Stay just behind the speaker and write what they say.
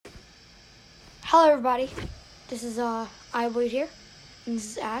Hello, everybody. This is iBoyd here, and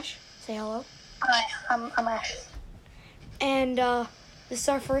this is Ash. Say hello. Hi, I'm Ash. And this is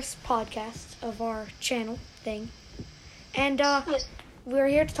our first podcast of our channel thing. And Yes. we're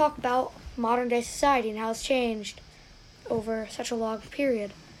here to talk about modern day society and how it's changed over such a long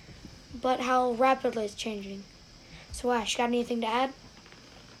period, but how rapidly it's changing. So, Ash, got anything to add?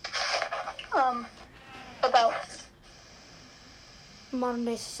 About Modern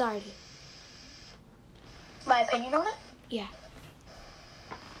day society. my opinion on it? Yeah.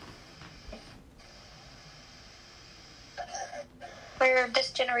 Where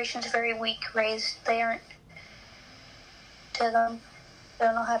this generation's very weak raised, they aren't to them. They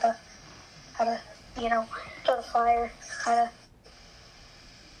don't know how to, start a fire, how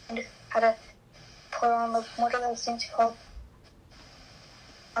to put on what are those things called?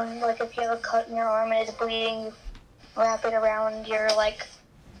 Like if you have a cut in your arm and it's bleeding, you wrap it around your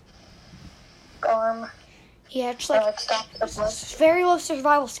arm. Yeah, it's Or stop the blood. it's very low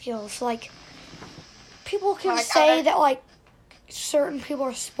survival skills. Like, people can Like, say that, certain people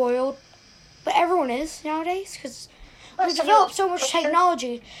are spoiled, but everyone is nowadays, because we've developed so much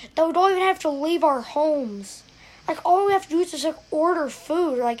technology that we don't even have to leave our homes. All we have to do is just, order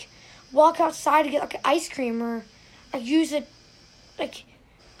food, or, walk outside to get, ice cream, or, use it,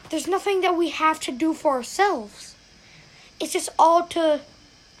 there's nothing that we have to do for ourselves. It's just all to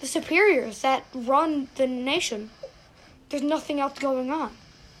the superiors that run the nation. There's nothing else going on.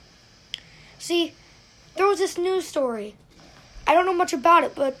 See, there was this news story. I don't know much about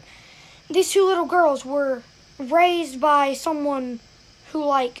it, but these two little girls were raised by someone who,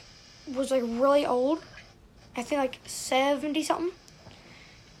 was, really old. I think, 70-something.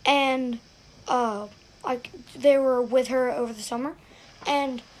 And, they were with her over the summer.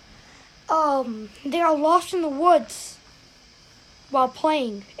 And, they are lost in the woods while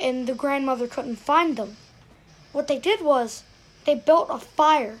playing, and the grandmother couldn't find them. What they did was, they built a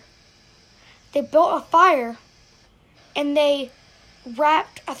fire. And they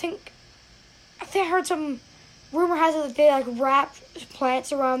wrapped, I think I heard rumor has it that they, wrapped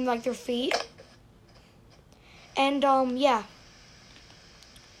plants around, their feet. And, yeah.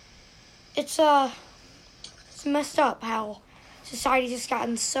 It's messed up how society's just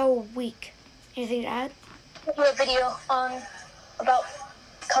gotten so weak. Anything to add? I do a video about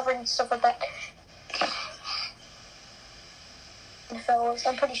covering stuff like that. Fellas,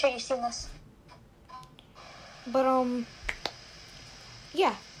 I'm pretty sure you've seen this. But,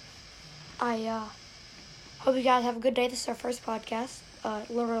 yeah. I hope you guys have a good day. This is our first podcast.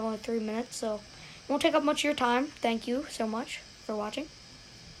 Literally only 3 minutes, so it won't take up much of your time. Thank you so much for watching.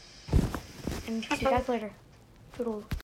 And see you guys later. Toodaloo.